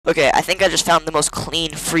Okay, I think I just found the most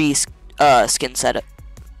clean, free skin setup.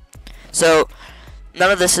 So, none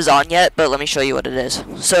of this is on yet, but let me show you what it is.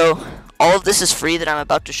 So, all of this is free that I'm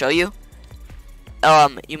about to show you.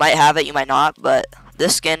 You might have it, you might not, but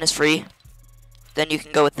this skin is free. Then you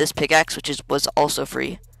can go with this pickaxe, which was also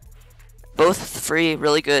free. Both free,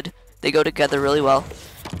 really good. They go together really well.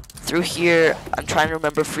 Through here, I'm trying to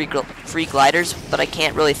remember free gliders, but I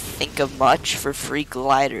can't really think of much for free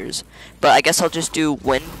gliders. But I guess I'll just do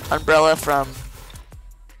wind umbrella from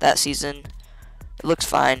that season. It looks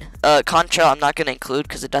fine. Contrail I'm not going to include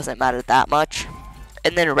because it doesn't matter that much.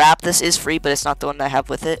 And then wrap, this is free, but it's not the one that I have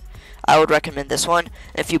with it. I would recommend this one.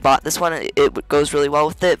 If you bought this one, it goes really well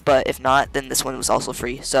with it, but if not, then this one was also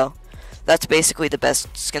free. So that's basically the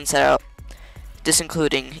best skin setup,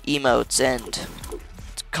 disincluding emotes and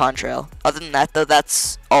contrail. Other than that, though,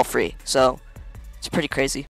 that's all free. So it's pretty crazy.